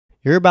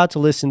You're about to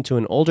listen to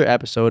an older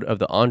episode of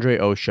The Andre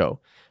O Show,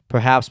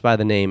 perhaps by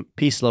the name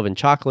Peace, Love, and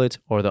Chocolate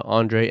or The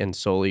Andre and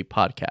Soli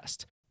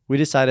Podcast. We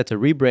decided to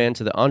rebrand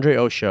to The Andre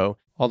O Show,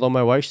 although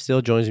my wife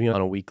still joins me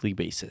on a weekly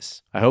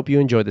basis. I hope you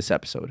enjoyed this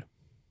episode.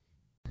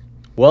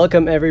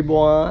 Welcome,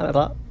 everyone.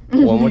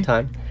 One more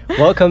time.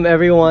 Welcome,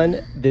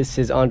 everyone. This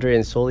is Andre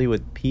and Soli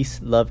with Peace,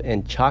 Love,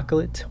 and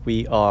Chocolate.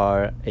 We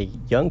are a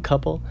young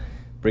couple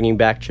bringing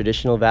back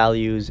traditional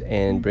values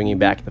and bringing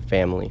back the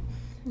family.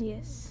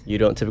 Yes. You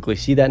don't typically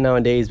see that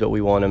nowadays, but we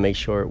want to make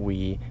sure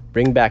we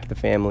bring back the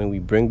family, we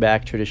bring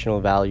back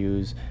traditional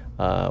values,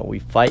 we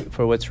fight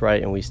for what's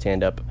right, and we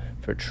stand up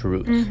for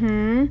truth.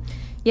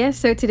 Yes,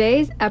 so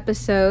today's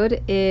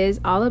episode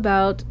is all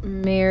about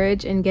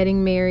marriage and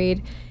getting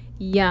married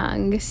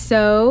young.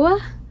 So,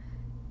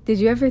 did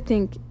you ever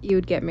think you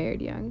would get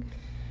married young?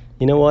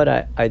 You know what?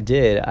 I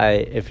did.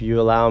 If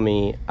you allow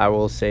me, I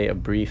will say a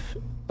brief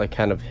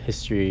kind of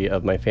history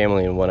of my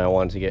family and when I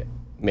wanted to get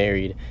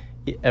married.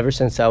 Ever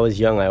since I was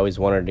young, I always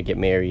wanted to get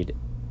married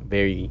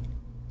when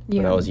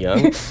I was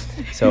young.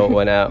 So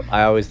when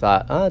I always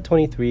thought,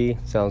 23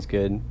 sounds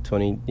good.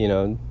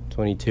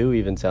 22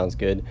 even sounds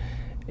good.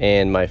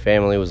 And my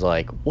family was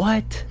like,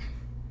 what?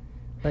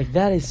 Like,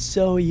 that is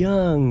so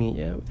young.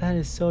 Yeah, that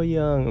is so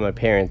young. And my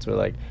parents were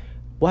like,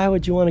 why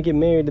would you want to get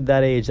married at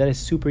that age? That is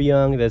super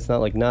young. That's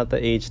not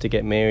the age to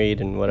get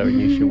married and whatever.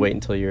 You should wait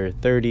until you're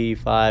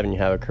 35 and you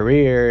have a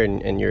career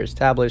and you're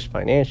established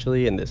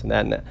financially and this and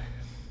that and that.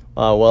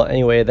 Well,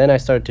 anyway, then I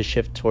started to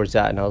shift towards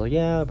that, and I was like,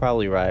 yeah,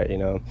 probably right,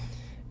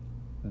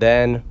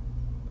 Then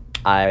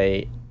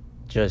I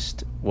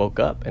just woke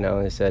up, and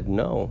I said,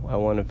 no, I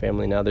want a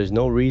family now. There's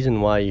no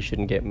reason why you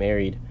shouldn't get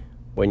married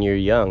when you're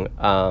young,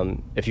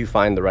 if you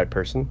find the right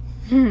person.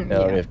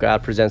 If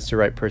God presents the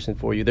right person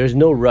for you, there's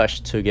no rush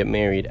to get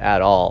married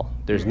at all.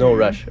 There's no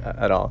rush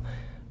at all.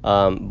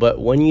 But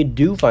when you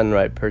do find the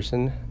right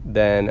person,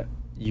 then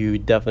you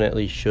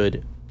definitely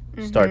should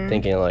start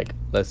thinking like,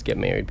 let's get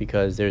married,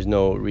 because there's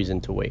no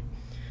reason to wait.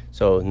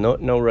 So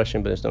no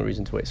rushing, but there's no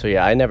reason to wait. So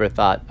yeah, I never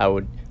thought I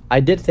would. I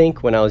did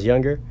think when I was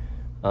younger.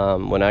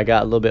 When I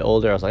got a little bit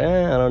older, I was like,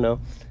 I don't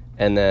know.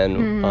 And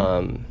then,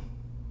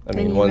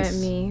 once, met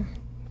me.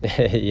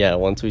 yeah,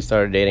 once we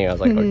started dating, I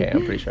was like, okay,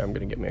 I'm pretty sure I'm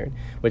gonna get married.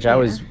 Which I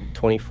was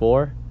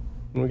 24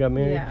 when we got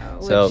married. Yeah,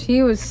 so which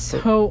he was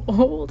so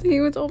old. He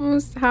was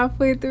almost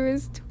halfway through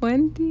his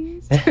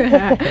 20s.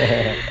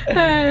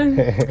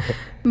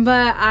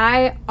 But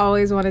I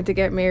always wanted to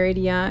get married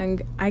young.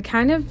 I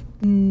kind of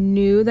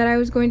knew that I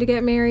was going to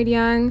get married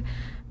young.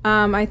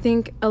 I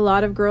think a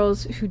lot of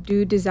girls who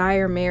do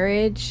desire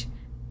marriage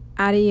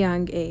at a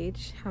young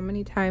age. How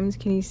many times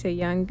can you say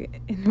young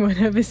in one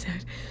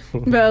episode?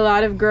 But a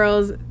lot of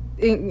girls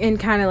in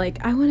kind of like,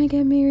 I want to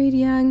get married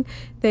young,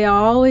 they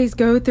always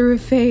go through a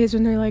phase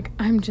when they're like,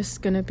 I'm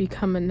just going to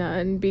become a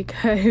nun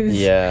because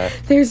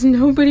there's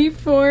nobody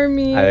for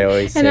me. I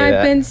always say and I've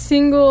that. been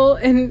single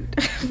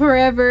and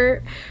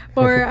forever,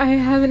 or I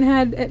haven't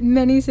had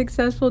many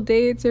successful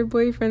dates or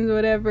boyfriends,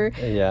 whatever.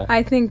 Yeah.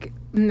 I think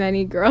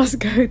many girls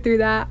go through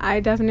that. I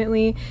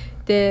definitely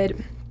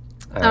did.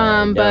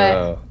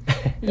 But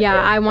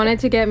yeah, I wanted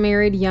to get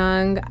married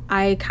young.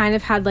 I kind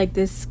of had like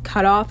this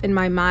cutoff in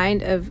my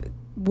mind of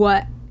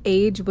what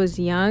age was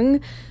young.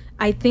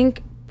 I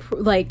think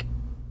like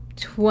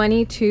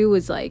 22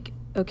 was like,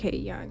 okay,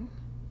 young.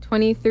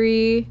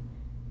 23,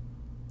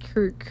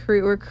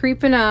 we're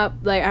creeping up.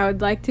 Like, I would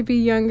like to be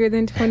younger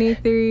than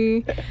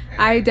 23.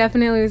 I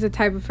definitely was the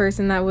type of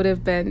person that would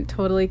have been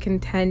totally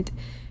content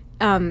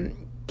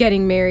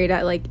getting married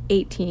at like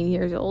 18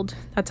 years old.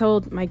 That's how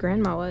old my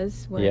grandma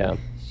was when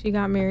she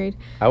got married.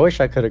 I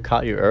wish I could have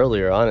caught you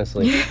earlier,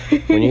 honestly.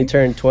 When you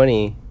turned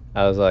 20,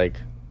 I was like,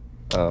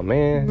 oh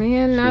man, now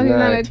she's you're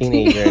not a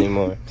teenager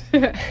anymore.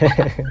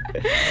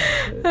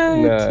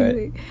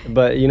 No,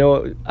 but you know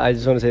what? I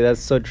just want to say that's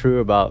so true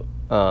about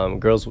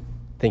girls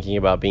thinking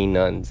about being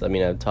nuns. I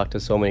mean, I've talked to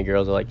so many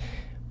girls who are like,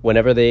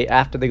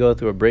 after they go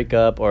through a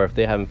breakup or if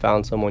they haven't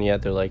found someone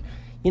yet, they're like,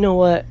 you know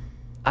what?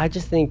 I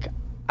just think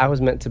I was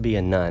meant to be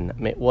a nun.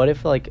 I mean, what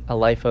if like a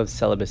life of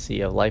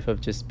celibacy, a life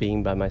of just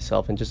being by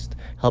myself and just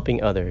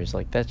helping others?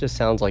 Like, that just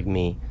sounds like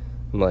me.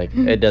 I'm like,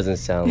 it doesn't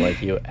sound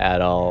like you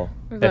at all.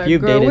 If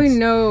you've dated, we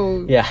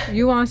know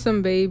you want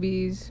some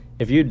babies.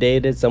 If you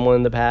dated someone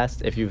in the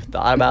past, if you've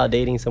thought about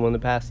dating someone in the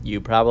past, you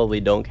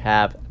probably don't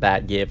have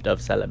that gift of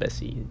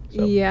celibacy.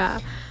 So. Yeah.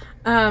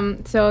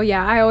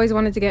 I always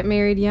wanted to get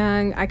married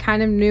young. I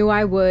kind of knew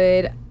I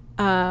would.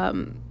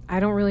 I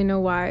don't really know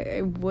why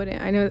I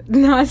wouldn't. I know,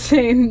 not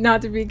saying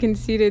not to be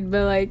conceited,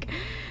 but like,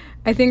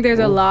 I think there's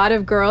a lot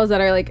of girls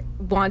that are like,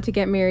 want to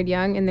get married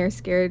young and they're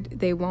scared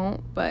they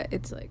won't. But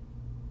it's like,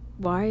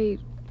 why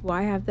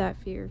have that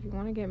fear? If you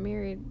want to get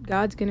married,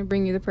 God's going to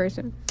bring you the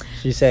person.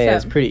 She's saying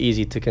it's pretty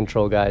easy to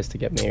control guys to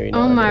get married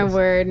nowadays. Oh my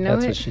word. No,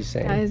 that's what she's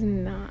saying. That is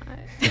not.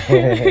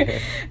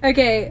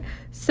 Okay,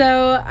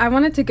 so I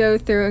wanted to go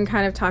through and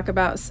kind of talk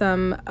about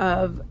some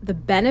of the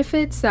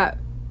benefits that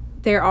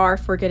there are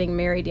for getting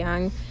married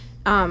young.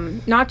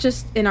 Not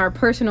just in our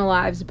personal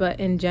lives, but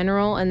in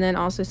general, and then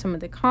also some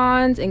of the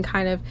cons, and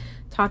kind of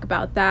talk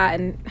about that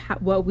and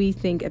what we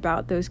think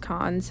about those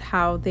cons,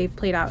 how they've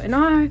played out in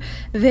our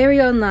very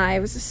own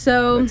lives.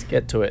 So let's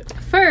get to it.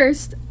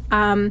 First,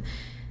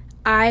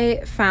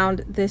 I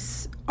found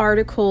this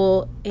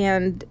article,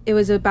 and it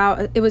was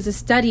a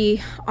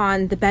study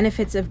on the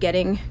benefits of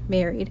getting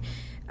married.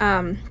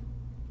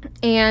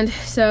 And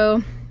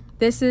so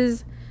this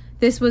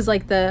was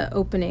like the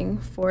opening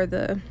for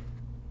the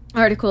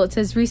article. It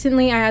says,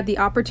 recently I had the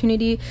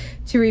opportunity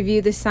to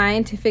review the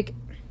scientific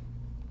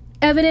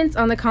evidence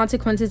on the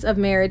consequences of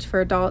marriage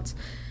for adults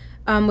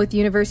with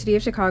University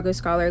of Chicago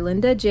scholar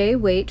Linda J.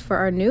 Waite for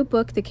our new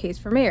book, The Case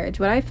for Marriage.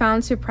 What I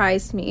found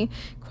surprised me.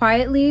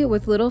 Quietly,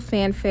 with little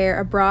fanfare,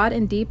 a broad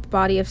and deep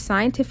body of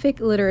scientific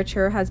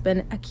literature has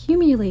been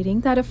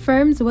accumulating that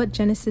affirms what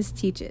Genesis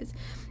teaches.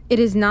 It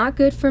is not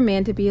good for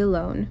man to be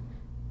alone.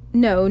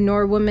 No,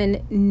 nor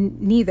woman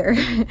neither.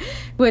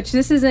 Which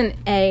this isn't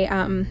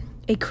a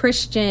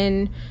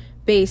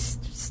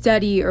Christian-based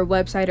study or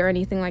website or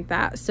anything like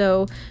that.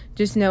 So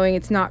just knowing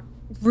it's not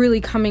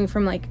really coming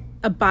from like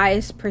a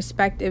biased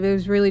perspective. It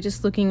was really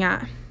just looking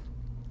at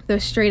the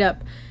straight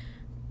up,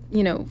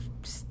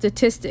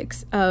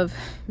 statistics of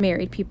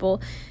married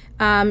people.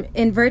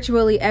 In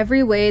virtually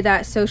every way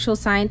that social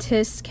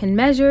scientists can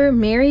measure,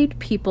 married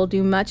people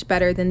do much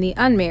better than the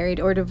unmarried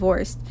or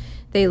divorced.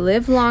 They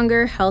live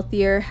longer,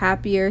 healthier,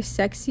 happier,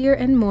 sexier,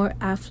 and more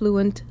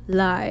affluent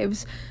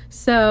lives.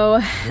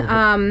 So,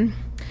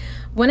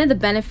 one of the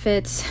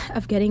benefits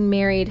of getting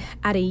married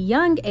at a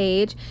young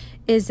age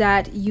is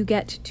that you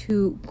get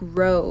to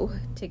grow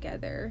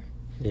together.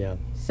 Yeah.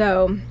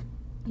 So,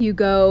 you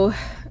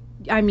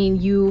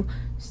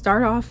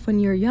start off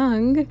when you're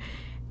young,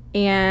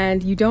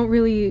 and you don't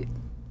really,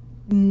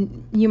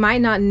 you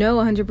might not know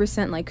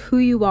 100% like who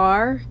you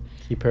are.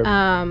 Keep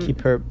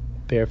her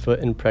barefoot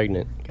and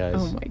pregnant, guys.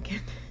 Oh my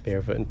goodness.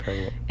 Barefoot and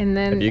pregnant. And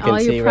then if you can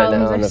see right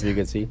now, I don't know if you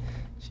can see,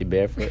 she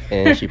barefoot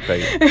and she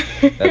pregnant.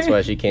 That's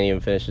why she can't even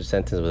finish a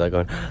sentence without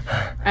going.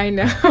 I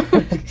know.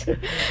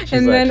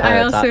 And then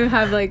I also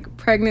have like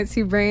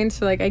pregnancy brain,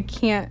 so like I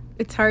can't.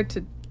 It's hard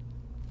to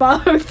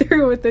follow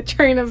through with the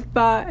train of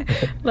thought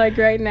like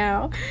right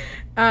now.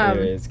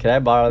 Anyways, can I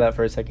borrow that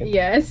for a second?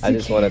 Yes. I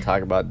just want to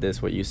talk about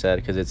what you said,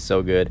 because it's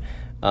so good.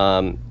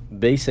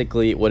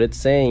 Basically, what it's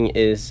saying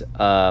is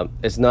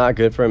it's not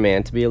good for a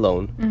man to be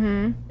alone.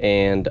 Mm-hmm.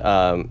 And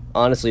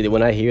honestly,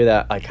 when I hear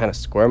that, I kind of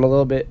squirm a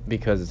little bit,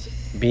 because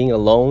being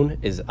alone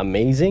is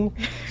amazing.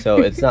 So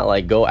it's not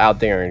like go out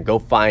there and go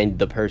find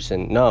the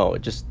person. No,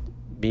 just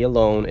be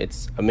alone.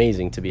 It's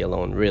amazing to be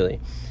alone, really.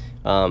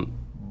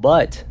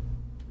 But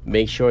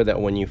make sure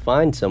that when you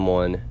find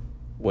someone,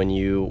 when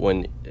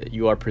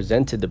you are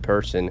presented the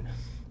person,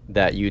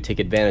 that you take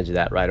advantage of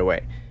that right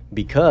away,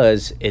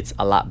 because it's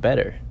a lot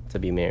better to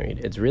be married.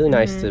 It's really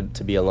nice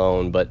to be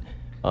alone, but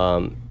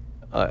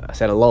I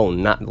said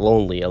alone, not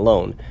lonely,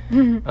 alone.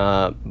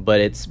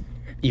 But it's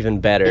even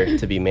better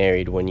to be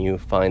married when you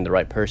find the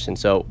right person.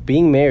 So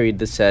being married,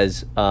 this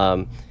says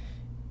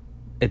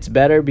it's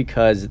better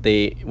because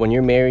when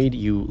you're married,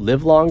 you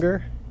live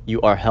longer,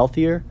 you are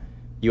healthier,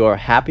 you are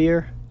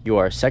happier, you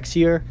are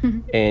sexier,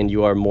 and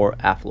you are more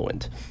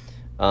affluent.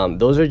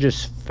 Those are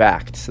just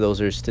facts.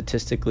 Those are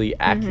statistically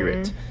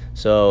accurate.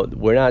 So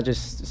we're not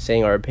just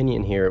saying our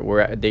opinion here.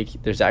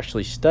 There's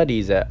actually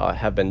studies that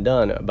have been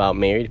done about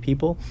married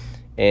people,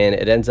 and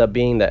it ends up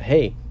being that,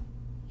 hey,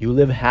 you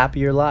live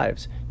happier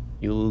lives.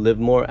 You live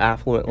more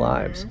affluent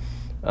lives.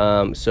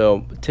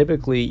 So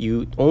typically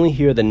you only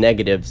hear the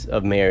negatives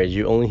of marriage.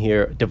 You only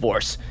hear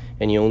divorce,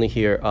 and you only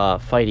hear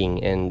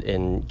fighting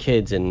and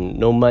kids and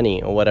no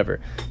money or whatever.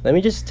 Let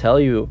me just tell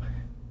you,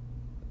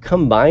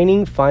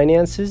 combining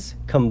finances,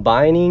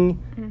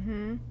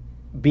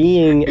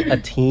 being a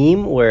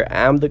team where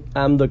I'm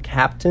the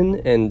captain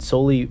and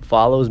solely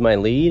follows my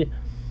lead,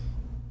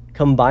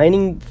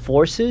 combining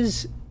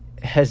forces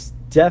has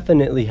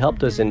definitely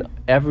helped us in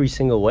every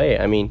single way.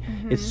 I mean,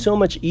 it's so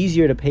much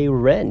easier to pay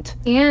rent.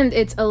 And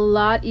it's a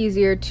lot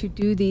easier to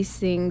do these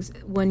things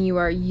when you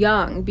are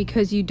young,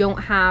 because you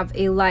don't have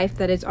a life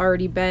that has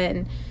already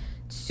been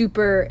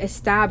super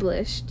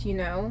established,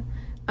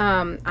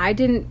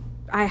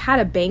 I had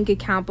a bank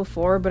account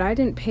before, but I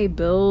didn't pay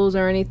bills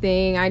or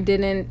anything. I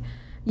didn't,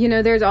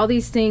 there's all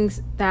these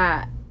things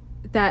that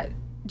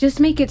just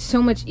make it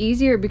so much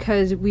easier,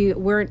 because we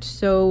weren't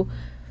so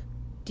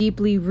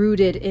deeply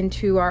rooted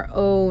into our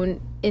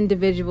own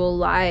individual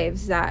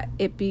lives that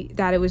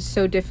it was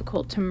so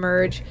difficult to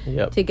merge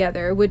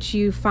together, which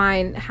you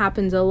find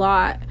happens a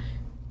lot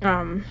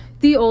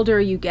the older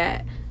you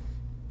get.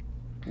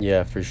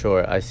 Yeah, for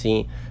sure. I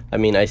see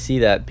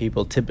that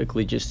people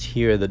typically just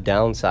hear the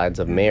downsides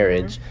of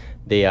marriage.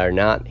 They are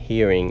not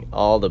hearing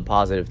all the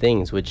positive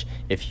things, which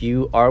if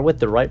you are with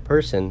the right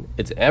person,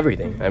 it's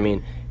everything. I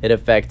mean, it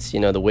affects,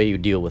 the way you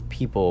deal with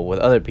people, with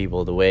other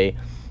people, the way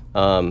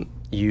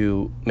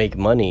you make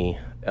money,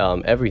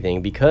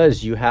 everything,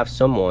 because you have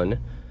someone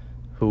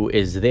who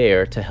is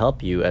there to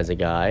help you as a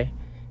guy,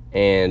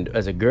 and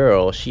as a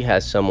girl, she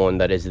has someone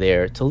that is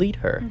there to lead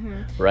her,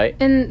 right?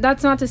 And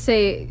that's not to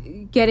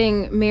say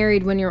getting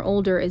married when you're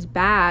older is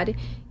bad.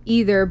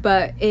 either,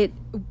 but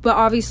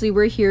obviously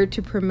we're here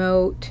to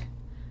promote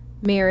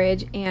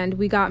marriage, and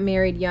we got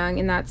married young,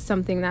 and that's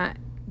something that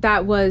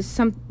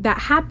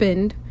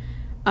happened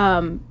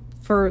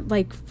for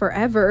like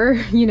forever.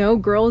 You know,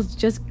 girls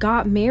just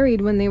got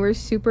married when they were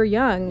super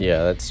young.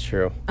 Yeah, that's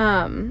true.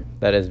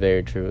 That is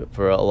very true.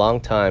 For a long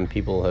time,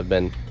 people had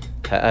been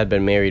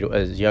married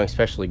as young,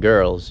 especially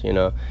girls, you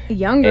know.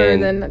 Younger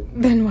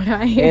than what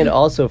I am. And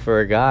also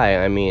for a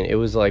guy, I mean, it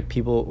was like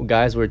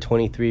guys were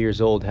 23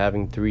 years old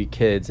having 3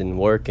 kids and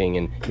working,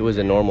 and it was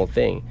a normal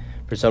thing.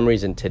 For some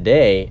reason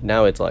today,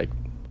 now it's like,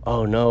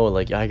 oh no,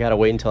 like I gotta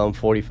wait until I'm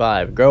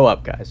 45. Grow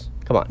up, guys.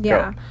 Come on, grow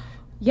up.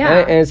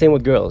 Yeah. And same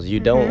with girls.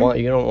 You don't want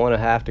to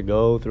have to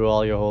go through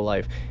all your whole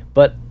life.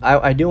 But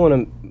I do want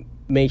to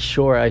make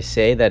sure I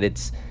say that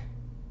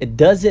it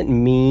doesn't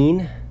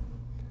mean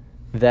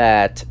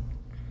that.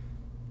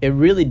 It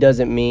really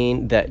doesn't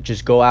mean that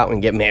just go out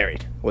and get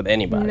married with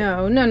anybody.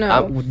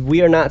 No.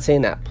 We are not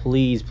saying that.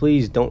 Please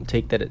don't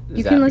take that as that.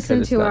 You can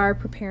listen to our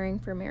Preparing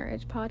for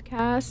Marriage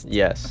podcast.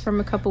 Yes.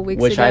 From a couple weeks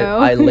ago. Which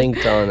I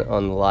linked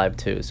on the live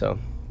too. So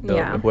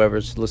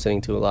whoever's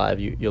listening to it live,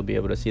 you'll be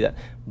able to see that.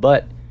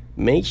 But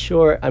make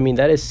sure, I mean,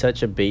 that is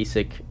such a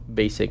basic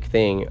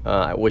thing,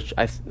 which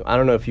I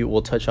don't know if you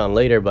will touch on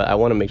later, but I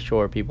want to make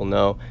sure people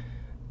know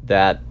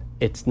that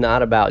it's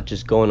not about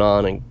just going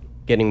on and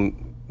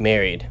getting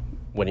married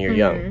when you're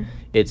young.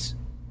 It's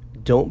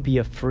don't be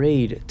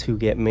afraid to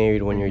get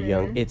married when you're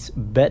young. It's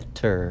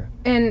better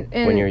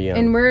when you're young.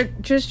 And we're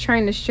just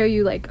trying to show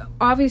you, like,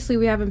 obviously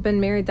we haven't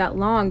been married that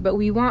long, but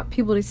we want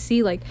people to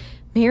see, like,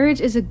 marriage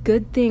is a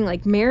good thing.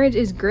 Like, marriage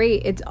is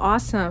great. It's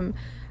awesome.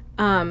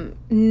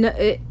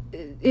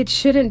 It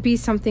shouldn't be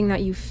something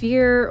that you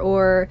fear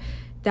or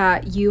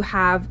that you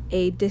have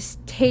a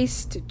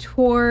distaste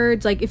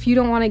towards. Like, if you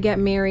don't want to get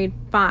married,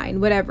 fine,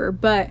 whatever.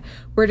 But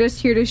we're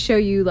just here to show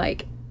you,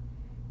 like,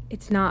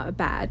 it's not a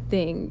bad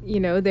thing. You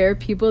know, there are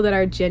people that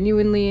are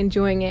genuinely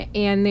enjoying it,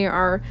 and there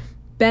are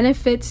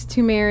benefits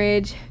to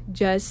marriage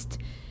just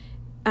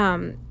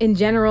in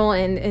general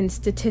and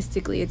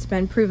statistically. It's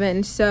been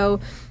proven. So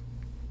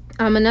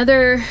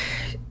another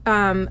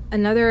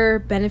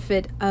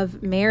benefit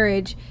of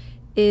marriage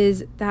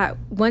is that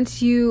when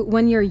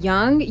you're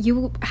young,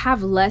 you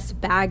have less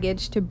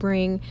baggage to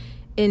bring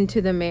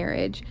into the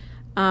marriage.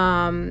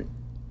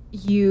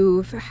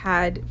 You've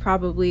had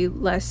probably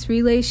less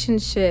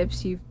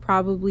relationships. You've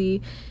probably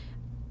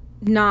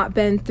not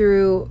been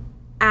through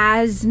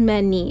as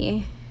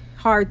many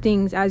hard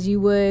things as you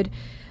would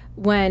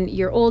when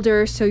you're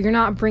older. So you're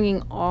not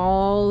bringing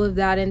all of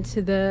that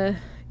into the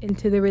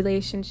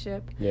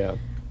relationship. Yeah.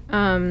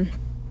 And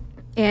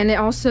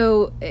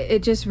it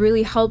just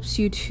really helps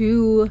you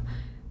to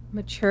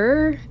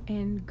mature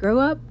and grow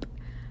up.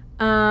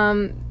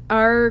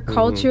 Our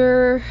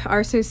culture,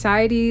 our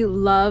society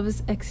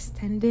loves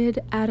extended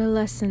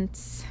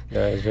adolescence.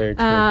 That is very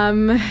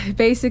true.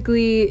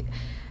 Basically,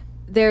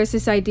 there's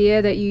this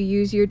idea that you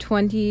use your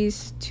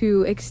 20s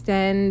to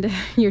extend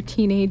your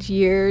teenage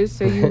years.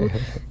 So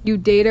you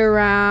date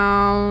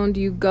around,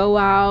 you go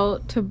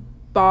out to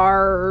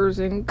bars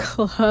and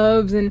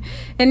clubs, and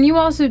you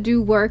also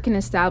do work and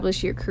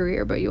establish your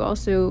career, but you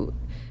also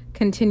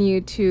continue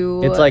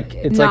to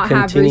not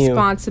have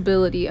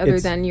responsibility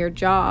other than your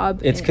job.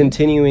 It's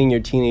continuing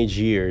your teenage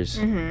years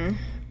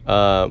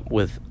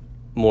with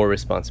more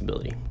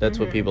responsibility. That's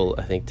what people,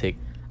 I think, take.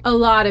 A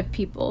lot of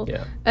people.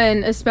 Yeah.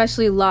 And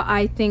especially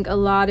I think a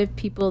lot of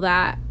people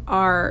that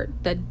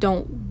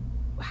don't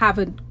have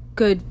a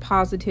good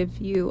positive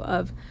view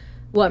of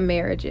what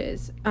marriage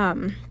is.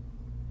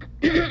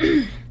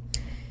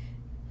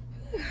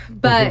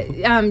 But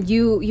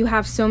you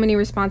have so many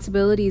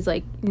responsibilities.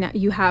 Like,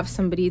 you have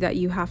somebody that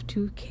you have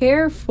to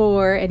care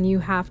for, and you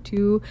have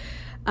to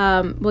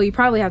you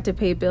probably have to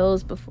pay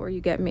bills before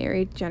you get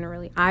married.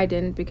 Generally, I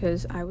didn't,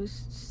 because I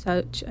was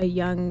such a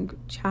young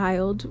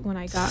child when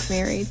I got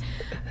married.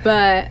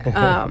 But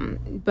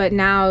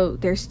now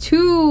there's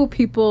 2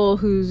 people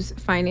whose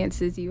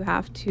finances you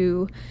have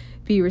to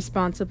be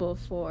responsible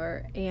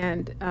for,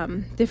 and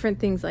different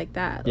things like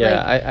that.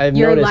 Yeah, like, I've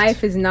your noticed,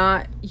 life is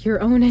not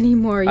your own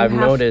anymore. I've have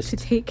noticed to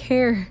take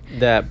care.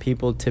 That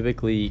people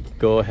typically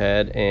go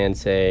ahead and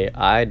say,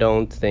 I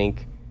don't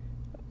think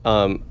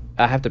I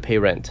have to pay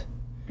rent.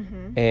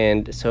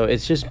 And so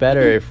it's just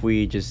better if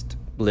we just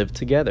live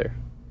together,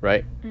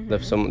 right?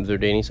 If they're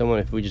dating someone,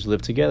 if we just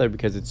live together,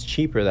 because it's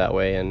cheaper that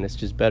way, and it's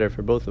just better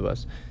for both of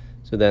us.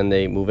 So then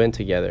they move in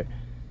together.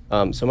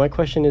 So my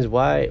question is,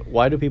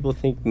 why do people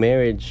think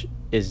marriage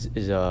is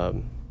a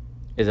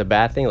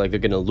bad thing? Like, they're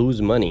gonna lose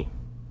money,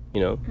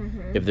 you know?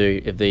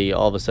 If they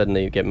all of a sudden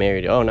they get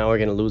married, oh, now we're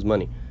gonna lose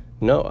money.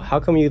 No, how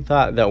come you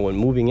thought that when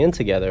moving in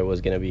together was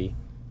gonna be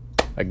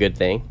a good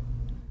thing,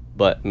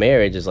 but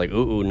marriage is like,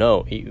 ooh,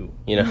 no, you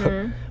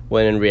know?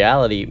 When in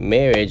reality,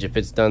 marriage, if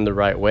it's done the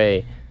right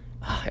way,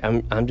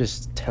 I'm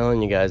just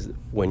telling you guys,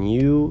 when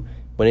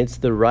it's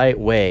the right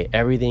way,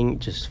 everything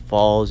just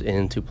falls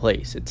into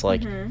place. It's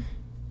like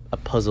a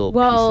puzzle.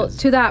 Well,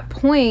 pieces. To that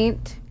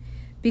point,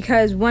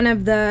 because one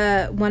of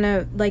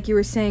like you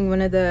were saying,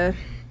 one of the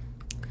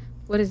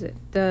what is it?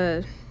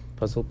 The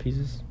puzzle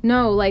pieces?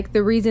 No, like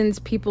the reasons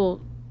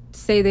people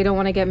say they don't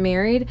want to get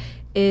married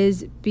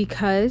is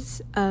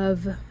because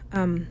of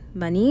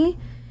money.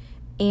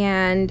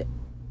 And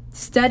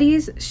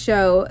studies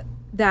show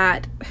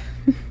that,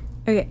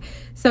 okay,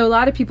 so a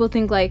lot of people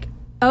think like,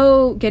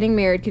 oh, getting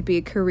married could be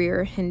a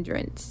career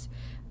hindrance.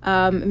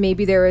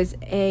 Maybe there was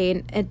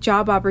a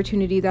job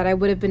opportunity that I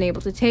would have been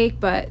able to take,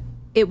 but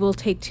it will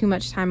take too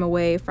much time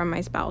away from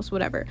my spouse,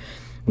 whatever.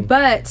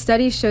 But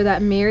studies show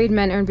that married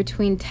men earn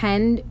between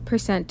 10%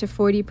 to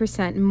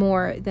 40%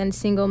 more than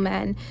single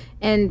men,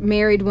 and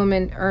married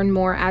women earn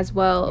more as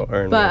well.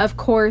 But of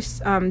course,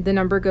 the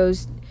number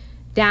goes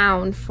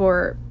down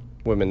for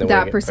women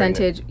that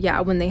percentage,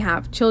 when they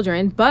have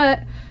children.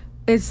 But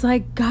it's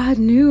like God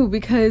knew,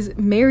 because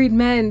married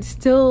men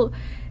still,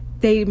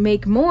 they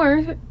make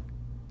more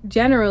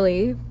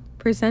generally,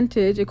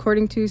 percentage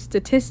according to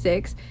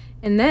statistics,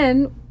 and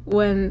then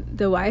when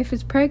the wife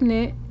is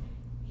pregnant,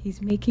 he's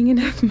making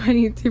enough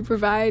money to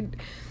provide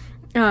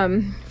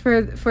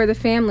for the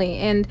family.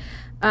 And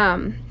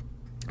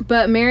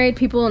but married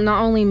people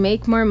not only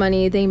make more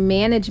money, they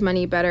manage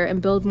money better and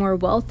build more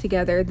wealth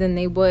together than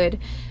they would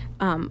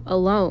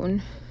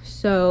alone.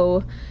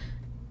 So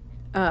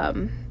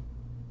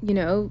you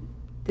know,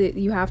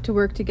 you have to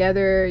work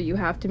together. You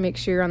have to make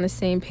sure you're on the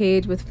same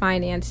page with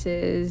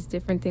finances,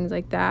 different things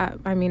like that.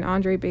 I mean,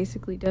 Andre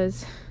basically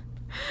does.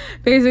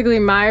 Basically,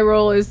 my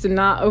role is to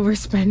not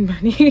overspend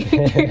money.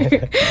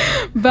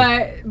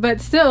 but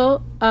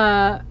still,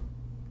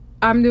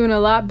 I'm doing a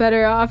lot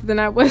better off than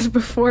I was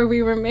before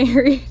we were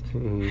married.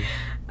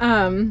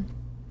 Mm-hmm.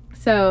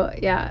 So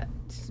yeah,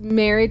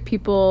 married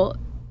people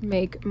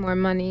make more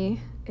money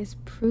is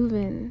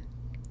proven.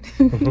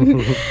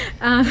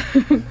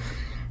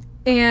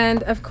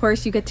 And of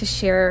course, you get to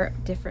share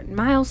different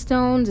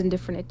milestones and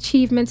different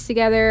achievements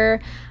together.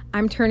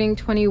 I'm turning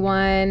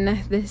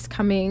 21 this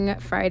coming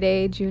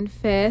Friday, June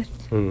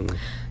 5th.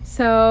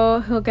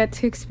 So he'll get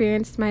to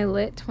experience my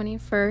lit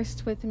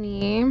 21st with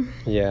me.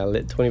 Yeah,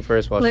 lit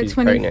 21st while she's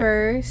pregnant. Lit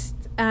 21st.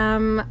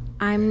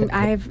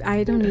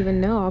 I don't even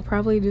know. I'll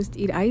probably just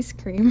eat ice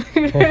cream.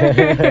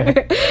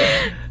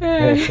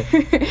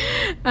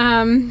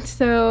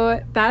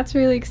 So that's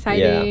really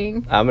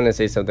exciting. Yeah, I'm gonna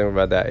say something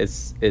about that.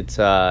 It's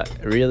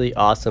really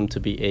awesome to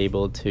be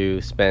able to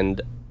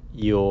spend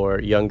your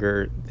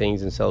younger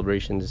things and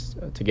celebrations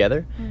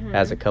together, mm-hmm.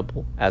 as a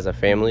couple, as a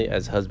family,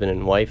 as husband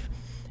and wife.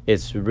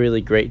 It's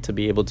really great to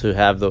be able to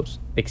have those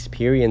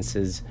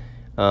experiences,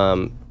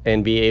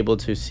 and be able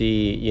to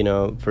see, you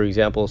know, for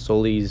example,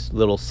 Soli's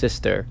little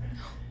sister.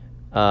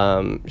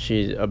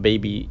 She's a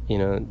baby, you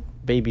know,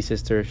 baby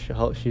sister.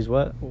 She's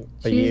what?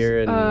 She's,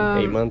 year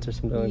and 8 months or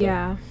something like that.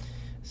 Yeah.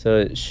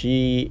 So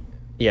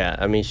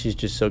I mean, she's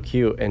just so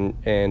cute.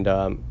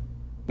 And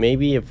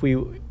maybe if we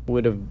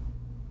would have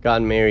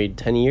gotten married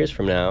 10 years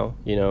from now,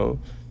 you know,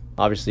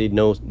 obviously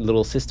no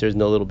little sisters,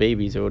 no little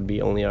babies, it would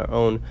be only our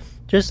own.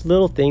 Just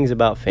little things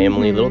about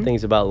family, mm-hmm. little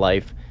things about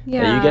life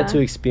that you get to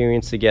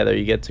experience together.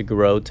 You get to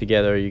grow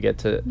together. You get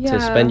to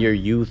spend your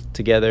youth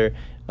together,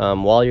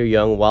 while you're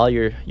young, while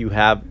you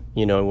have,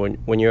 you know,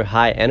 when you're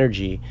high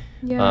energy.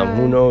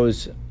 Who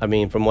knows? I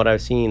mean, from what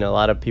I've seen, a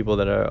lot of people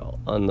that are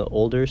on the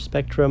older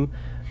spectrum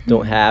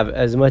don't have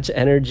as much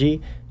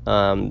energy.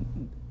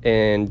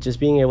 And just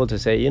being able to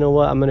say, you know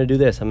what, I'm going to do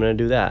this, I'm going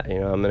to do that. You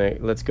know,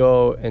 let's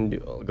go and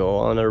go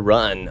on a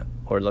run,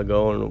 or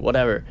go on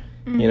whatever.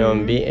 Mm-hmm. You know,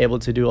 and being able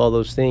to do all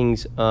those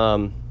things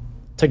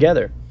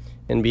together,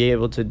 and be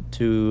able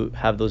to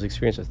have those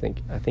experiences.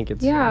 I think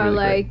it's really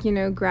like great. You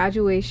know,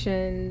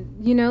 graduation.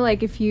 You know,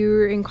 like if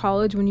you're in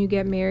college, when you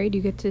get married,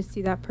 you get to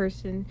see that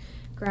person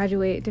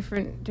graduate.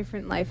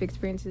 Different life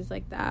experiences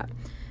like that.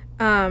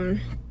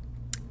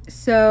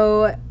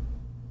 So,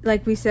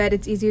 like we said,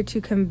 it's easier to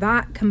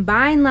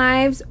combine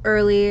lives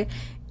early,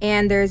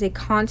 and there's a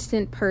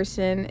constant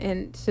person,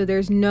 and so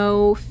there's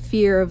no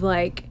fear of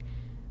like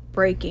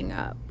breaking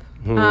up.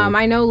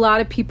 I know a lot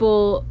of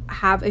people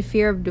have a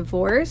fear of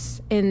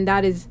divorce, and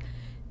that is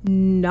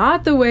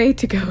not the way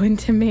to go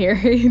into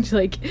marriage.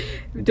 Like,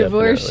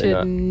 divorce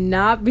should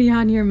not be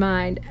on your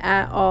mind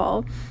at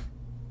all.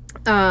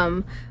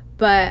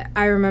 But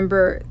I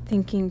remember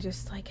thinking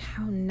just like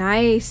how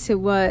nice it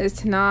was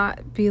to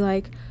not be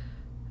like,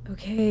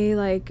 okay,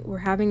 like we're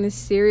having this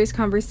serious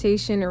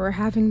conversation, or we're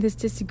having this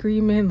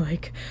disagreement.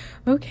 Like,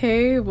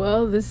 okay,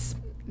 well, this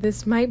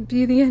might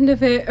be the end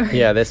of it.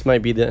 Yeah, this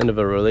might be the end of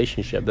a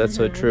relationship. That's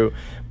so true.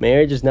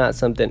 Marriage is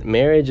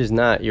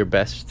not your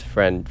best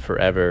friend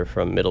forever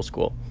from middle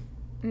school.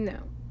 No.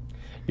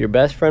 Your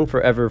best friend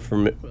forever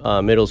from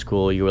middle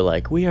school, you were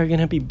like, we are going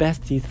to be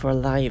besties for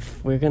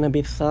life. We're going to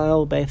be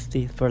so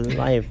besties for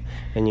life.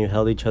 And you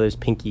held each other's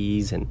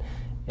pinkies, and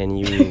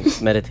you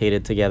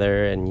meditated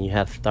together, and you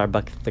had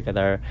Starbucks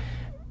together.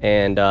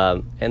 And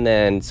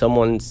then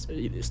someone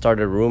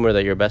started a rumor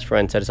that your best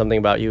friend said something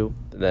about you.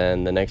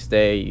 Then the next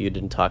day, you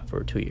didn't talk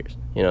for 2 years.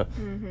 You know,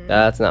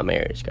 That's not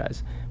marriage,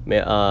 guys.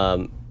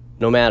 No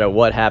matter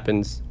what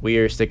happens, we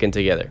are sticking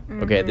together.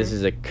 Okay, this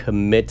is a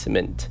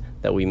commitment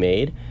that we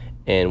made,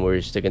 and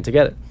we're sticking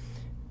together.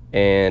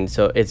 And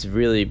so it's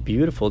really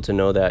beautiful to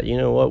know that, you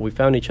know what, we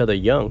found each other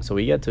young, so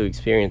we get to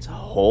experience a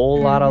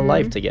whole lot of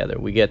life together.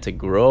 We get to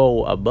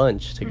grow a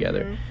bunch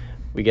together.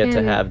 We get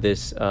to have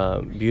this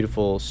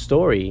beautiful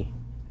story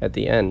at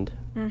the end.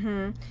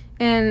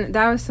 And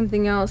that was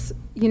something else,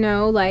 you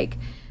know, like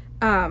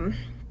kind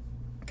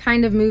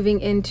of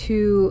moving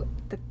into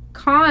the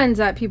cons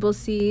that people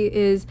see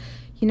is,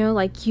 you know,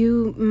 like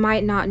you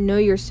might not know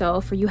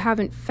yourself or you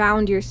haven't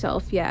found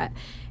yourself yet.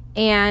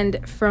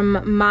 And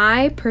from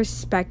my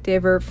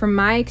perspective or from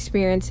my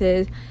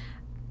experiences,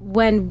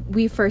 when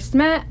we first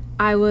met,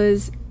 I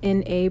was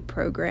in a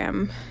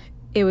program.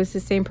 It was the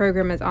same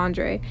program as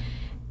Andre.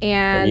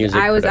 And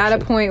I was at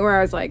a point where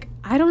I was like,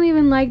 I don't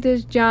even like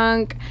this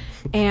junk.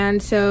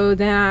 And so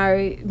then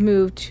I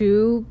moved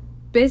to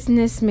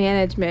business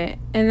management.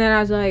 And then I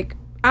was like,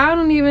 I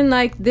don't even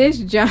like this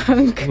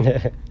junk.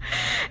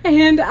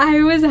 And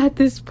I was at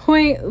this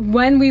point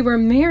when we were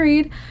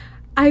married,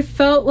 I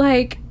felt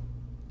like,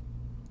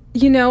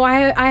 you know,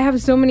 I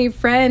have so many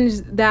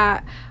friends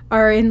that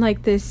are in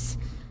like this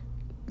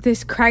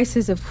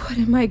crisis of what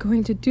am I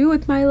going to do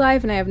with my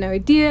life, and I have no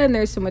idea, and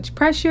there's so much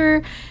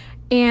pressure.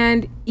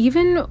 And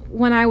even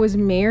when I was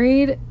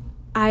married,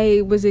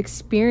 I was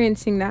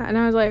experiencing that, and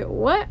I was like,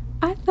 what?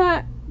 I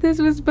thought this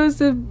was supposed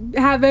to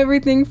have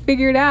everything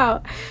figured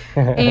out.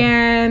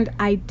 And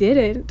I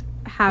didn't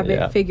have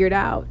it figured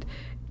out.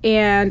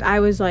 And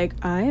I was like,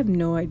 I have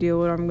no idea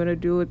what I'm going to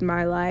do with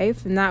my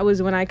life. And that was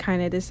when I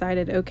kind of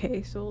decided,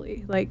 okay,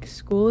 Soli, like,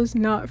 school is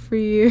not for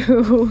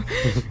you.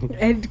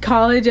 And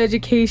college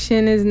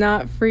education is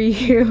not for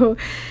you.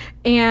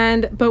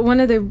 But one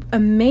of the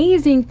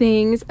amazing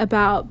things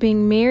about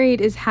being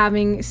married is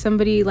having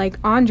somebody like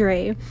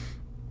Andre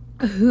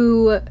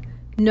who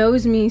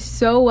knows me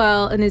so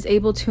well and is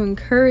able to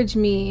encourage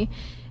me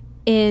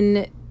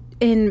in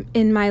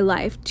my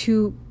life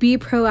to be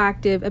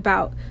proactive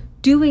about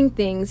doing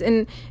things.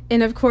 And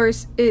of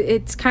course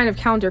it's kind of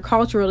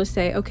countercultural to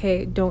say,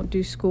 okay, don't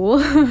do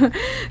school.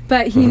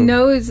 But he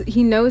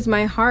knows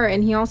my heart,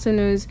 and he also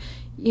knows,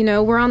 you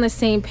know, we're on the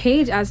same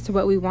page as to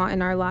what we want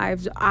in our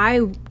lives.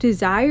 I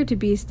desire to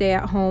be a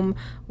stay-at-home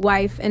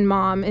wife and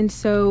mom, and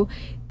so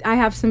I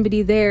have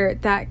somebody there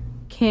that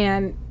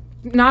can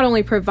not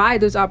only provide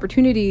those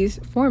opportunities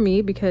for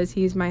me because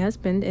he's my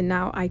husband and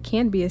now I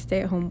can be a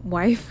stay-at-home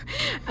wife,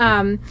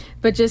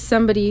 but just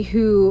somebody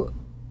who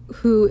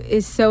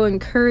is so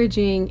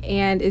encouraging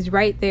and is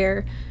right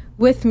there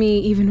with me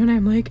even when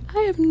I'm like, I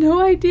have no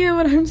idea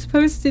what I'm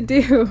supposed to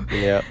do.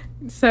 Yeah.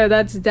 So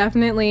that's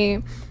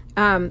definitely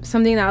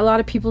something that a lot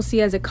of people see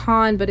as a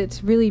con, but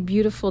it's really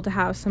beautiful to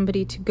have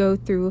somebody to go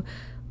through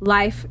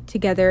life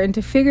together and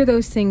to figure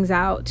those things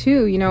out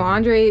too. You know,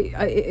 Andre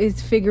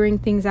is figuring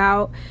things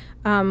out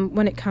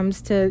when it comes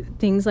to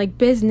things like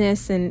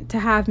business, and to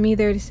have me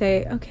there to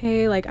say,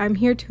 okay, like, I'm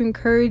here to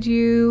encourage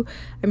you.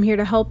 I'm here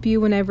to help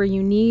you whenever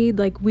you need.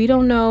 Like, we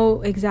don't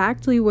know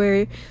exactly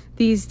where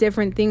these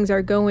different things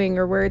are going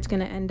or where it's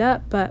going to end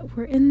up, but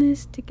we're in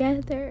this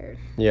together.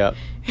 Yeah,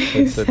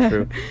 that's so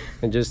true.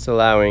 And just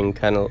allowing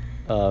kind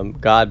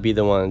of God be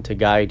the one to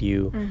guide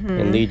you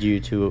and lead you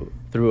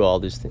through all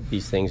these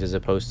things, as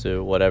opposed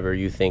to whatever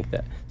you think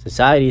that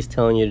society is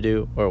telling you to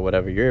do or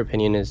whatever your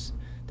opinion is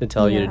to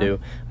tell you to do.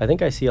 I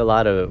think I see a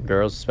lot of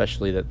girls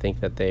especially that think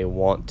that they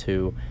want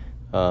to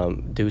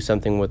do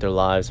something with their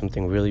lives,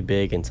 something really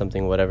big and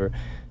something whatever.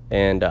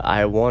 And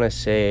I want to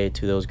say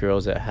to those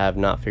girls that have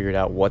not figured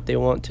out what they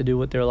want to do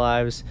with their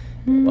lives,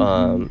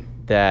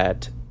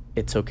 that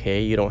it's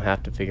okay. You don't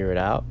have to figure it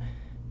out.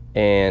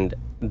 And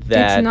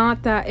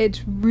that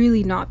it's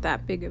really not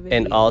that big of a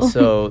and deal.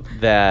 Also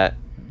that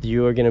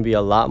you are going to be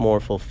a lot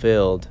more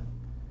fulfilled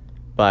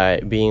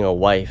by being a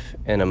wife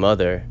and a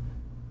mother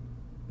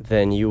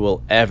than you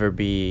will ever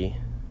be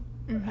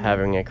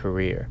having a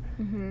career.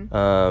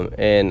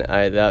 And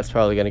that's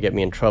probably going to get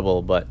me in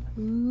trouble, but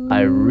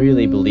I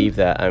really believe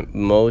that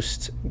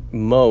most,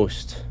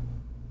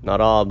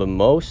 not all, but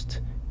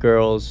most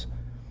girls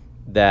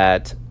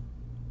that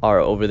are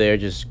over there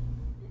just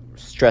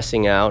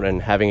stressing out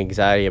and having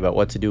anxiety about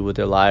what to do with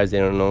their lives, they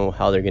don't know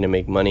how they're going to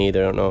make money, they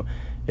don't know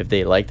if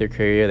they like their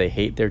career, they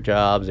hate their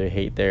jobs, they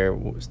hate their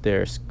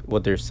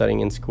what they're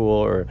studying in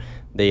school, or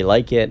they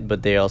like it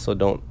but they also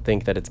don't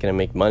think that it's going to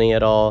make money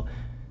at all.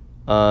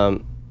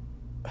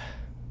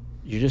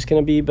 You're just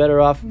going to be better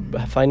off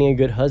finding a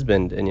good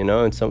husband, and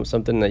and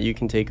something that you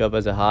can take up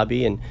as a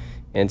hobby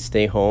and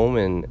stay home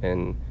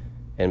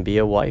and be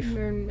a wife,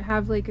 or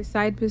have like a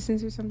side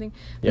business or something.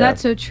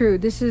 That's so true.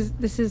 This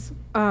is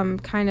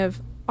kind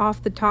of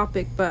off the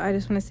topic, but I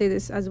just want to say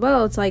this as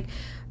well. It's like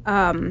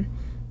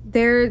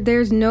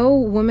there's no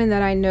woman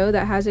that I know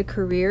that has a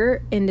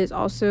career and is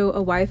also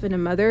a wife and a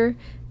mother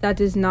that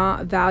does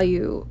not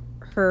value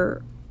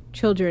her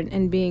children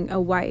and being a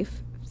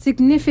wife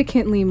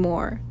significantly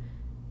more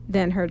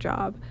than her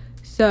job.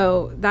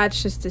 So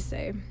that's just to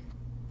say,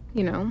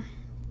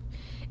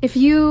 if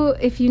you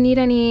need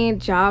any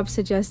job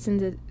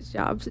suggestions,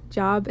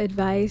 job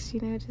advice,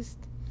 just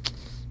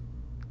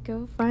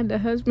go find a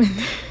husband.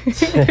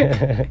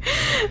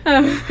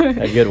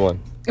 A good one.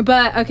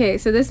 But okay,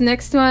 so this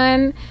next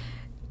one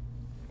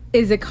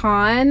is a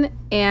con,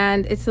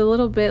 and it's a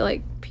little bit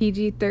like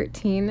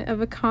PG-13 of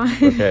a con.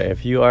 Okay,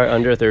 if you are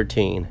under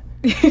 13,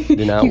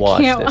 do not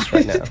watch this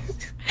right now.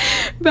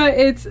 But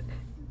it's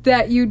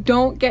that you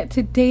don't get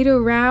to date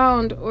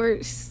around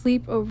or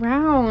sleep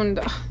around.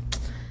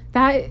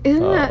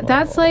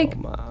 That's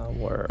like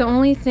the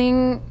only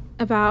thing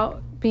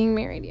about being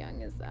married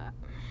young is that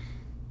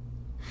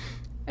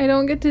I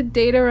don't get to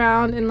date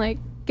around and like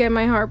get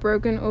my heart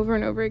broken over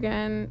and over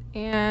again,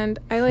 and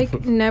I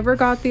like never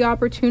got the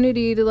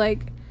opportunity to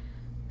like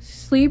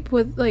sleep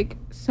with like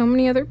so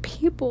many other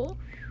people.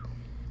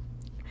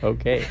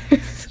 Okay,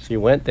 she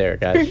went there,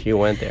 guys. She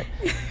went there.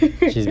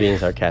 She's being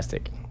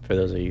sarcastic for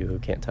those of you who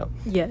can't tell.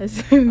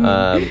 Yes.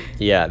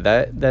 Yeah,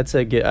 that's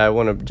a good. I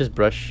want to just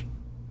brush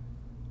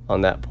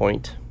on that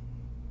point,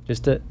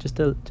 just a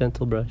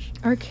gentle brush.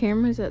 Our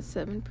camera's at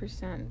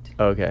 7%.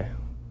 Okay,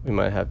 we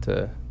might have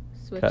to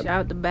switch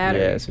out the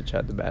battery. Yeah, switch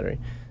out the battery.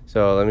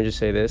 So let me just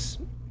say this.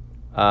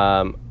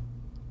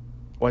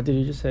 What did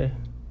you just say?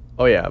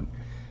 Oh yeah.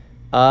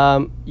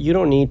 You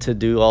don't need to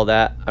do all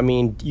that. I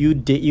mean, you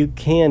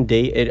can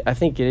date it. I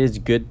think it is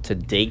good to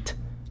date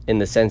in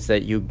the sense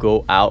that you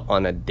go out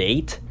on a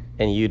date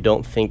and you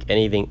don't think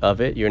anything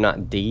of it. You're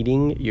not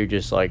dating. You're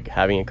just like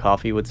having a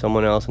coffee with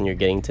someone else and you're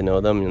getting to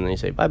know them, and then you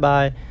say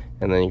bye-bye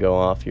and then you go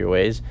off your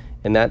ways.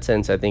 In that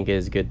sense, I think it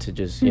is good to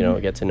just,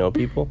 get to know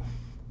people.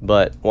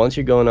 But once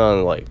you're going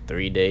on like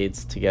 3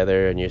 dates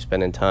together and you're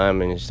spending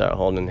time and you start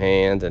holding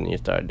hands and you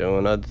start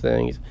doing other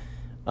things,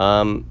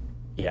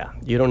 yeah,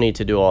 you don't need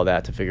to do all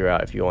that to figure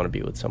out if you want to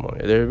be with someone.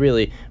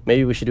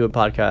 Maybe we should do a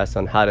podcast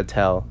on how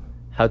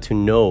to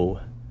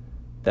know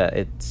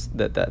that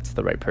that's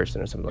the right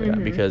person or something like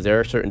that. Because there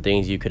are certain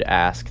things you could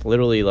ask,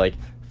 literally like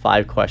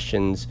 5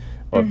 questions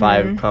or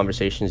 5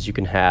 conversations you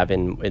can have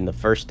in the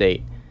first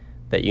date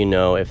that you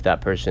know if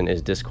that person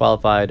is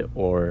disqualified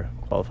or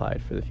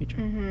qualified for the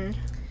future.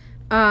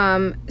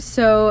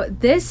 So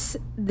this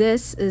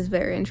is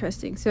very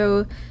interesting.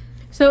 So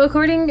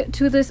according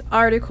to this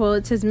article,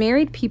 it says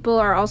married people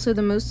are also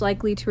the most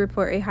likely to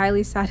report a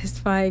highly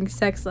satisfying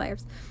sex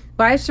lives.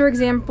 Wives, for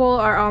example,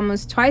 are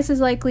almost twice as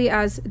likely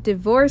as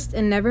divorced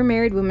and never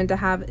married women to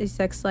have a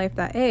sex life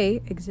that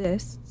A,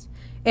 exists,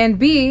 and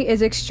B,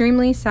 is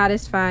extremely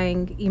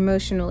satisfying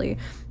emotionally.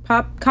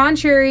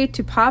 Contrary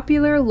to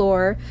popular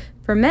lore,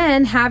 for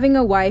men, having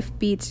a wife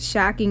beats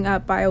shacking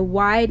up by a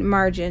wide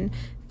margin.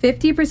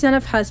 50%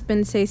 of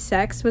husbands say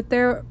sex with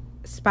their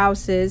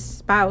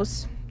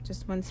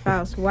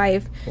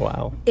wife,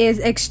 wow, is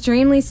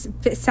extremely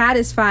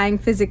satisfying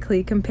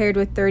physically, compared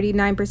with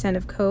 39%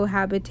 of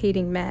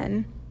cohabitating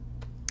men.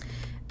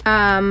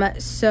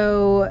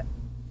 So,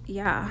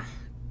 yeah.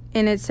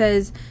 And it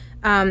says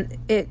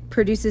it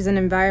produces an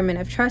environment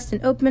of trust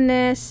and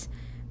openness,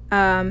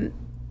 and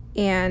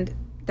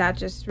that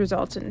just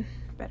results in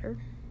better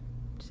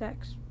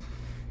sex.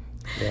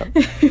 Yep.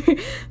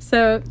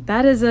 So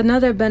that is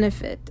another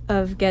benefit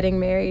of getting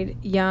married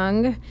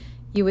young.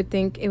 You would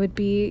think it would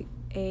be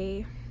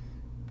a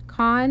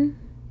con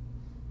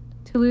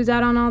to lose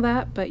out on all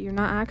that, but you're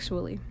not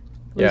actually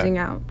losing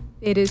out.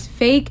 It is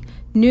fake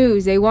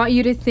news. They want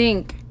you to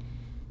think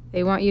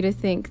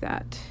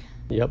that.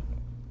 Yep.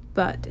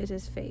 But it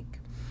is fake.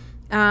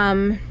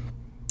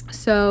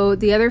 So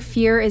the other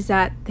fear is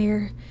that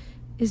there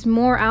is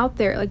more out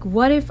there. Like,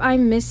 what if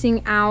I'm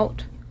missing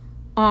out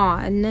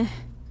on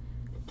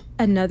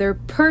another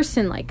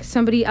person, like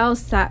somebody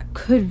else that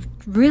could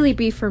really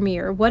be for me?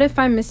 Or what if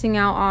I'm missing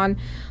out on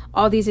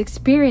all these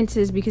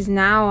experiences because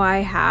now I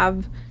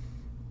have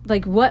I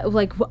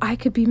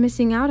could be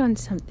missing out on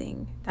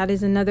something. That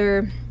is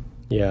another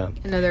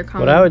comment.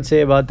 What I would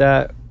say about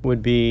that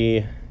would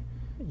be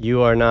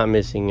you are not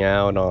missing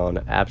out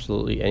on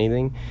absolutely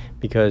anything,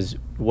 because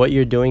what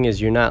you're doing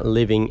is you're not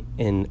living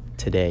in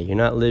today. You're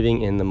not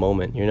living in the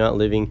moment. You're not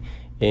living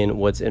in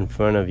what's in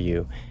front of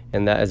you.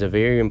 And that is a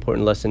very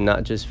important lesson,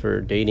 not just for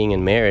dating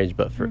and marriage,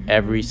 but for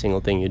every single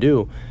thing you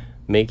do.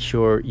 Make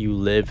sure you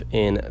live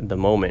in the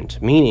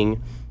moment.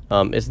 Meaning,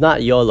 it's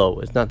not YOLO.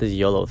 It's not this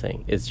YOLO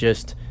thing. It's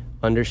just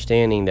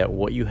understanding that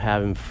what you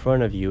have in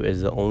front of you is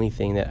the only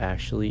thing that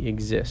actually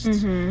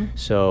exists.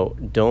 So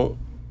don't,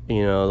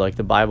 like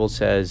the Bible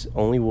says,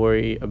 only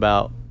worry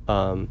about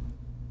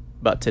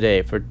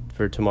today,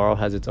 for tomorrow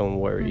has its own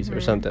worries, or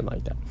something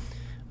like that.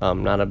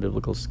 Not a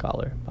biblical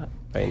scholar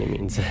by any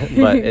means,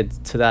 but it's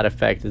to that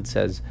effect. It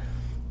says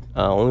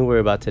only worry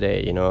about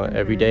today.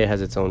 Every day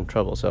has its own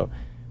trouble. So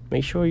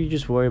make sure you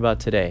just worry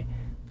about today.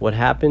 What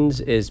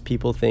happens is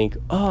people think,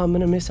 oh, I'm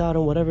gonna miss out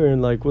on whatever,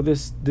 and like, well,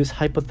 this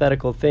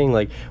hypothetical thing,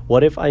 like,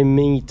 what if I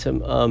meet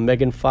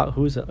Megan Fox,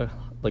 who's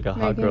like a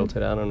hot girl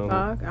today? I don't know.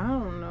 I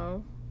don't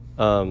know.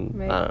 I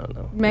don't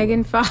know.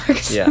 Megan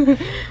Fox. Yeah.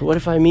 What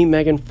if I meet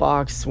Megan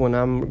Fox when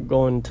I'm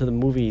going to the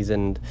movies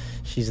and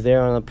she's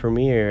there on a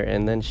premiere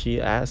and then she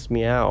asks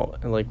me out?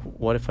 And like,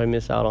 what if I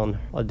miss out on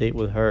a date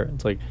with her?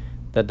 It's like,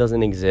 that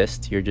doesn't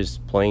exist. You're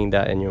just playing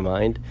that in your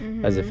mind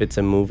as if it's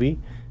a movie.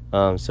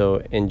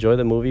 So enjoy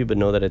the movie, but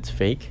know that it's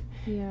fake.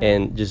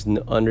 and just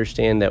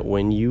understand that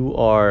when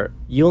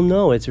you'll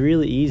know it's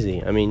really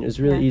easy. I mean, it's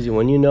really easy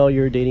when you know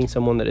you're dating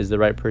someone that is the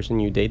right person.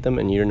 You date them,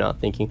 and you're not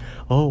thinking,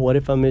 oh, what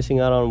if I'm missing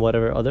out on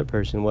whatever other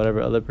person.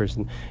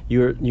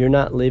 You're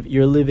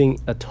living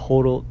a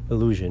total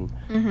illusion.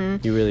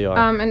 You really are.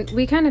 And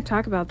we kind of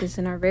talk about this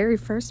in our very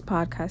first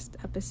podcast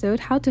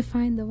episode, how to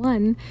find the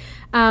one.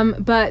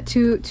 But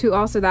to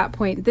also that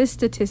point, this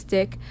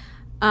statistic,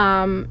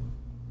 where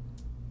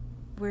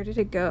did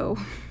it go?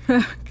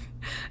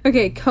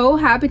 Okay,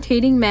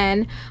 cohabitating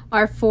men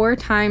are 4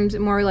 times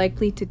more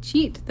likely to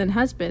cheat than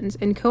husbands,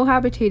 and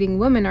cohabitating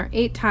women are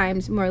 8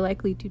 times more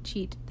likely to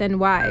cheat than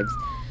wives.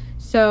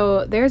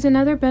 So there's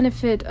another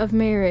benefit of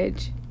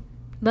marriage.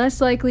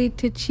 Less likely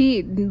to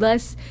cheat,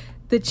 less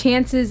the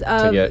chances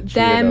of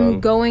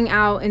them going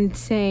out and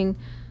saying,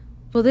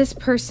 well, this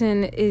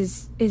person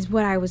is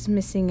what I was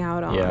missing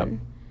out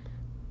on.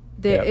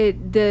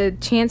 The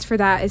chance for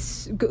that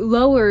is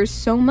lowers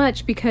so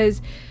much,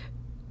 because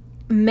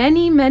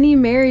many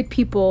married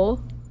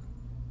people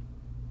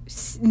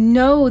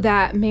know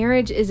that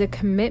marriage is a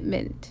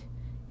commitment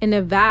and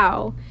a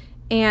vow,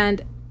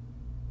 and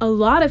a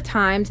lot of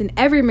times, and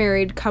every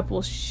married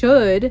couple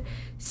should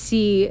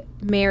see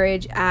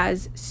marriage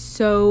as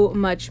so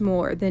much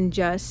more than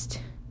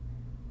just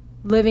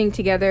living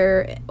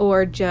together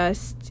or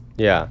just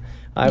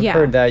I've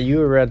heard that.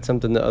 You read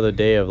something the other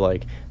day of,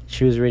 like,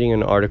 she was reading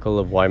an article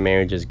of why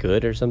marriage is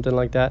good or something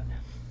like that,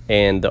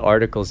 and the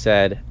article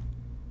said,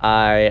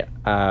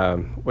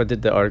 what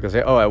did the article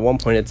say? Oh, at one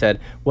point it said,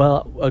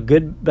 well, a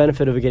good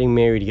benefit of getting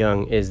married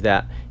young is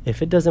that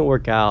if it doesn't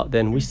work out,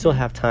 then we still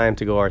have time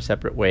to go our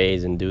separate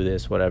ways and do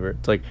this, whatever.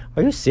 It's like,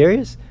 are you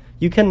serious?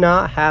 You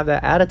cannot have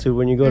that attitude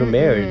when you go to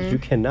marriage. You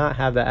cannot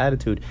have that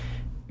attitude.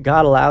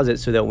 God allows it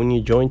so that when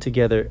you join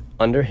together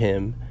under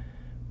Him,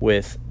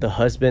 with the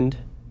husband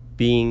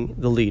being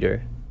the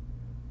leader,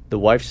 the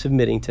wife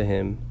submitting to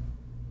him,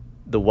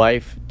 the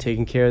wife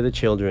taking care of the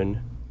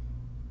children,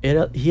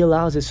 He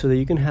allows it so that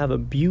you can have a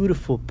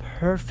beautiful,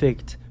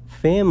 perfect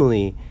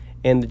family,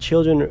 and the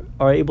children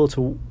are able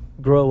to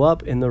grow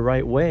up in the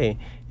right way,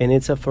 and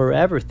it's a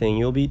forever thing.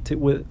 You'll be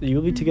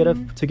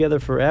together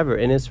forever,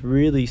 and it's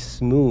really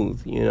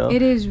smooth, you know.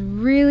 It is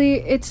really.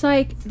 It's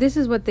like, this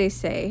is what they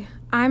say.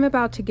 I'm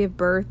about to give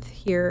birth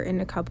here in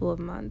a couple of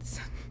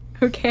months.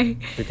 Okay.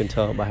 You can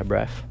tell by her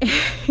breath.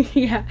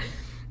 Yeah,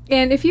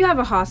 and if you have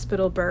a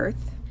hospital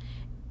birth,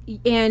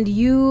 and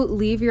you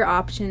leave your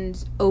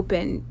options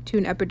open to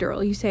an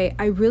epidural, you say,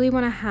 I really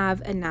want to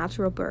have a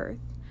natural birth,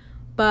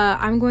 but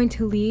I'm going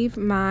to leave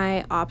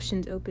my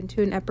options open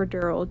to an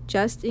epidural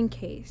just in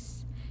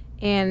case.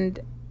 And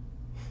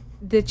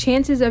the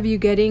chances of you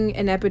getting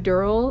an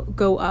epidural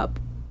go up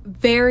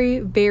very,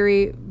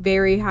 very,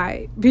 very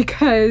high,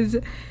 because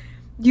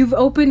you've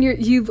opened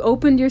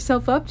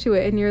yourself up to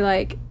it, and you're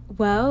like,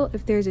 well,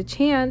 if there's a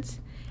chance.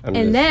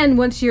 Then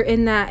once you're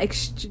in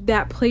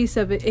that place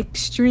of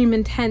extreme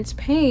intense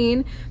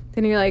pain,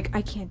 then you're like,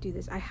 I can't do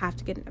this. I have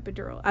to get an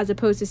epidural, as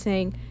opposed to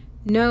saying,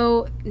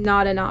 no,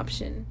 not an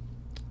option.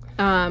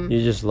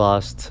 You just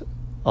lost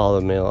all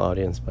the male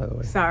audience, by the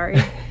way.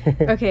 Sorry.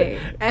 Okay,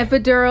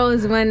 epidural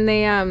is when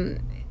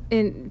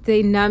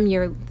they numb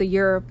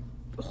your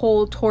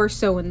whole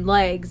torso and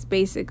legs,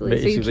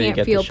 basically so you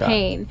can't feel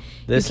pain.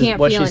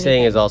 What she's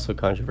saying is also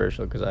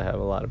controversial, because I have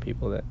a lot of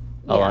people that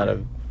a lot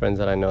of friends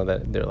that I know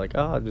that they're like,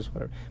 oh, just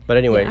whatever. But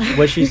anyway,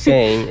 what she's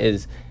saying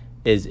is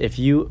if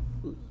you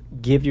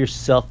give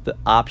yourself the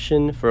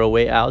option for a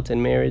way out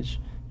in marriage,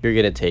 you're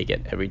gonna take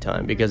it every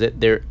time, because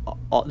they're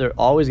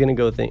always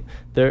gonna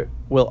there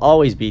will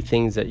always be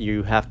things that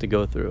you have to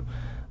go through.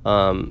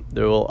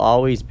 There will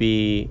always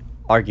be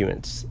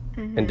arguments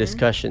and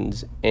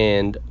discussions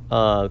and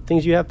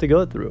things you have to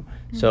go through.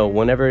 So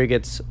whenever it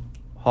gets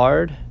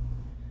hard,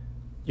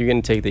 you're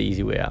going to take the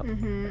easy way out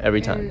every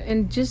time.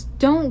 And just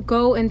don't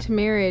go into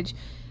marriage.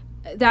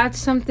 That's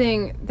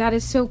something that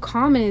is so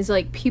common, is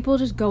like, people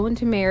just go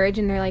into marriage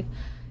and they're like,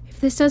 if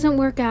this doesn't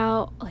work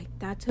out, like,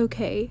 that's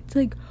okay. It's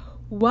like,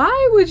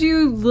 why would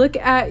you look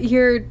at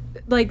your,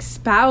 like,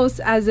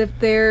 spouse as if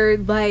they're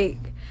like,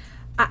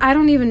 I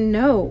don't even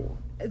know.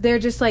 They're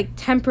just like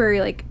temporary.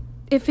 Like,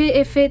 if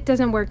it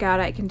doesn't work out,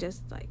 I can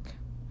just, like,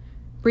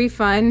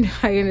 refund.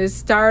 I can just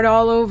start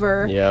all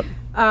over. Yep.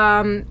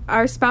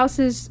 Our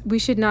spouses, we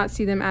should not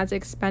see them as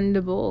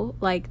expendable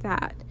like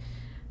that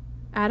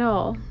at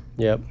all.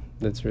 Yep,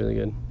 that's really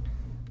good.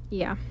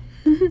 Yeah.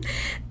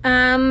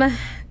 And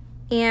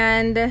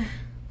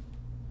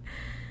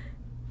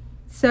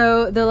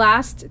so the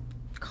last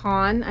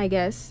con, I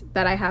guess,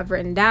 that I have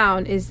written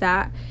down is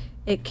that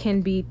it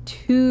can be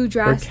too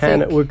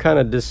drastic. We're kind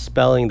of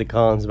dispelling the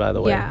cons, by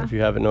the way, if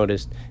you haven't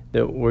noticed.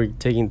 That we're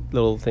taking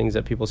little things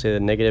that people say that are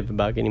negative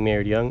about getting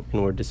married young,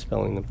 and we're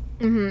dispelling them.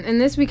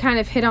 And this we kind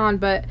of hit on,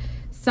 but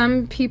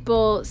some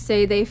people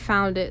say they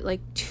found it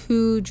like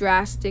too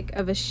drastic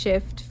of a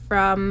shift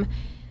from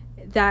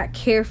that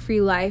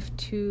carefree life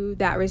to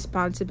that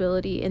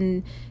responsibility,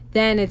 and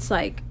then it's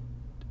like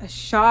a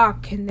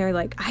shock, and they're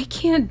like, I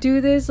can't do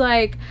this.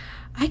 Like,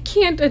 I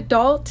can't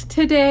adult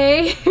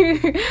today.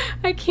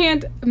 I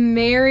can't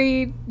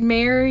marry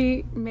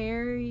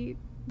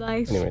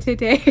life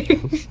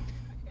today.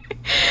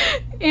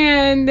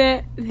 And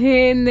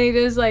then they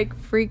just like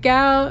freak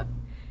out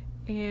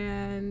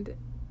and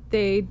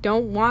they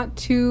don't want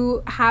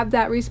to have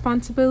that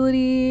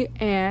responsibility,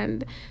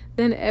 and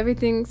then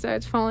everything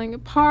starts falling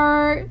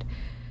apart.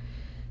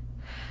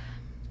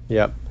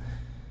 Yep.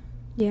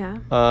 Yeah.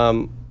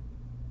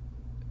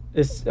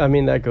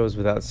 That goes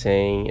without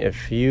saying.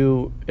 If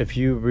you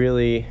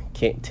really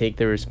can't take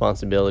the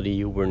responsibility,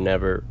 you were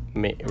never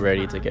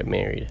ready to get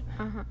married.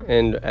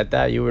 And at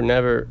that, you were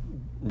never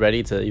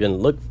ready to even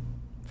look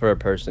for a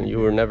person. You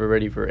were never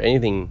ready for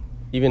anything,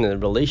 even in a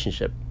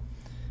relationship.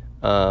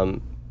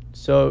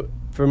 So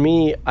for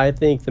me, I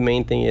think the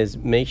main thing is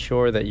make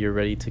sure that you're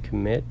ready to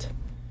commit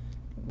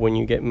when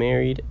you get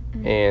married.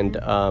 And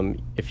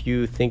if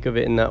you think of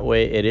it in that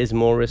way, it is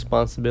more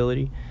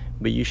responsibility,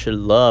 but you should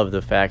love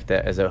the fact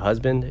that as a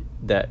husband,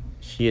 that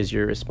she is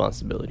your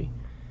responsibility.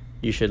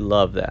 You should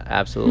love that,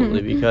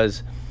 absolutely,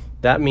 because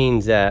that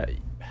means that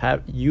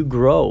you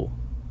grow.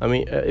 I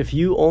mean, if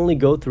you only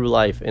go through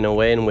life in a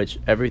way in which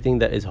everything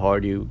that is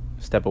hard you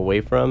step away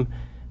from,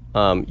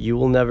 you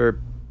will never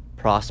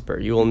prosper.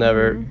 You will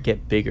never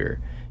get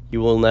bigger. You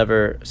will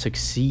never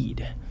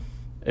succeed.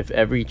 If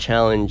every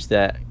challenge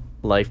that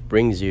life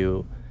brings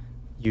you,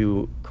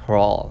 you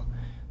crawl.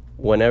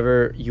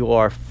 Whenever you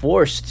are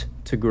forced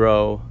to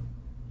grow,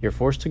 you're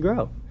forced to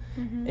grow.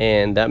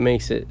 And that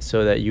makes it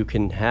so that you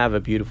can have a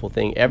beautiful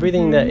thing.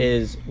 Everything that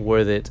is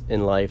worth it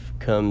in life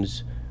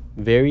comes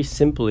very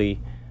simply,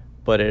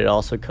 but it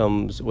also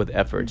comes with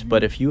effort.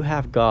 But if you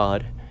have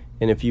God,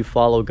 and if you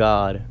follow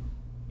God,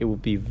 it will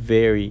be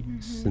very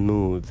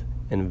smooth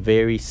and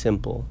very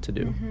simple to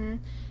do.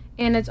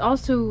 And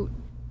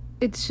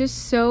it's just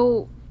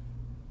so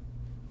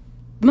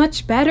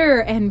much better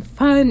and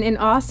fun and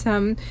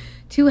awesome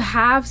to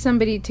have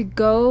somebody to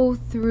go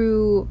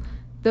through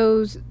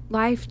those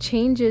life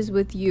changes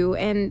with you.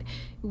 And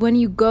when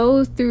you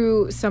go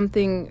through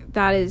something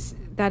that is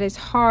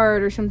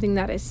hard, or something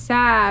that is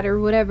sad or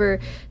whatever,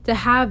 to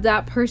have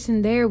that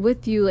person there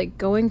with you, like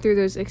going through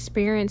those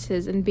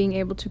experiences and being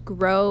able to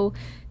grow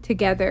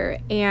together.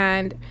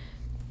 And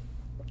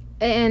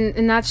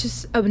that's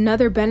just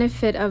another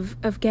benefit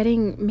of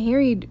getting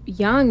married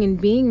young and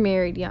being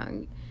married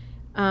young.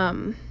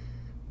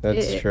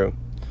 That's true.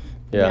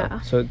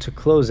 Yeah. So to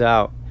close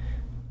out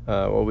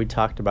what we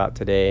talked about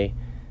today,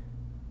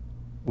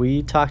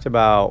 we talked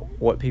about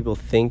what people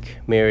think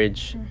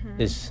marriage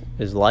is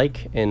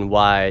like, and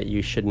why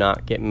you should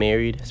not get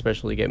married,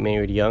 especially get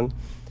married young.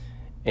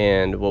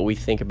 And what we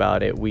think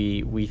about it,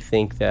 we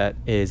think that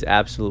it is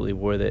absolutely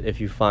worth it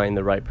if you find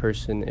the right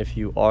person, if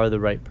you are the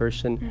right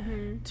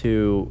person,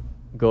 to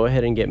go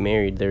ahead and get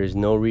married. There is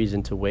no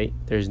reason to wait.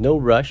 There's no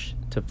rush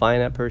to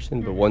find that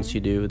person, but once you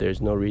do,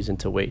 there's no reason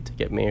to wait to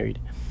get married.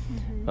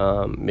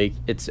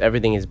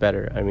 Everything is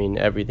better. I mean,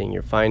 everything,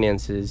 your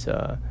finances,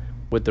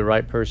 with the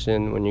right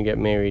person, when you get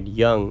married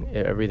young,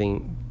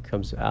 everything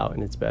comes out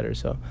and it's better.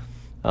 So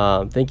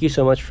thank you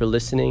so much for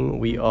listening.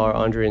 We are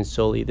Andre and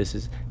Soli. This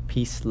is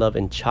Peace, Love,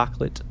 and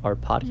Chocolate, our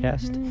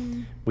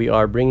podcast. We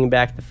are bringing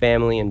back the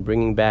family and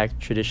bringing back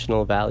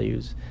traditional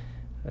values,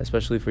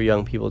 especially for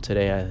young people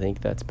today. I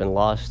think that's been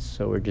lost,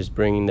 so we're just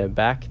bringing them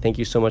back. Thank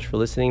you so much for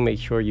listening. Make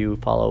sure you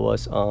follow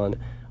us on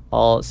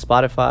all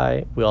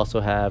Spotify. We also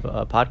have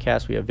a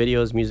podcast. We have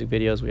videos, music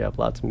videos. We have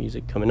lots of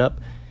music coming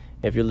up.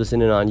 If you're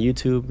listening on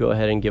YouTube, go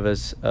ahead and give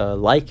us a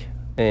like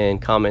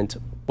and comment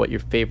what your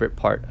favorite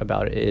part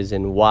about it is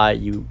and why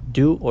you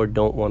do or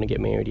don't want to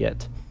get married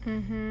yet.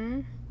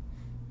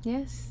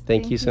 Yes.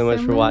 Thank you so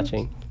much for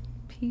watching.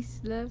 Peace,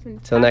 love,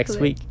 and Till next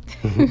week.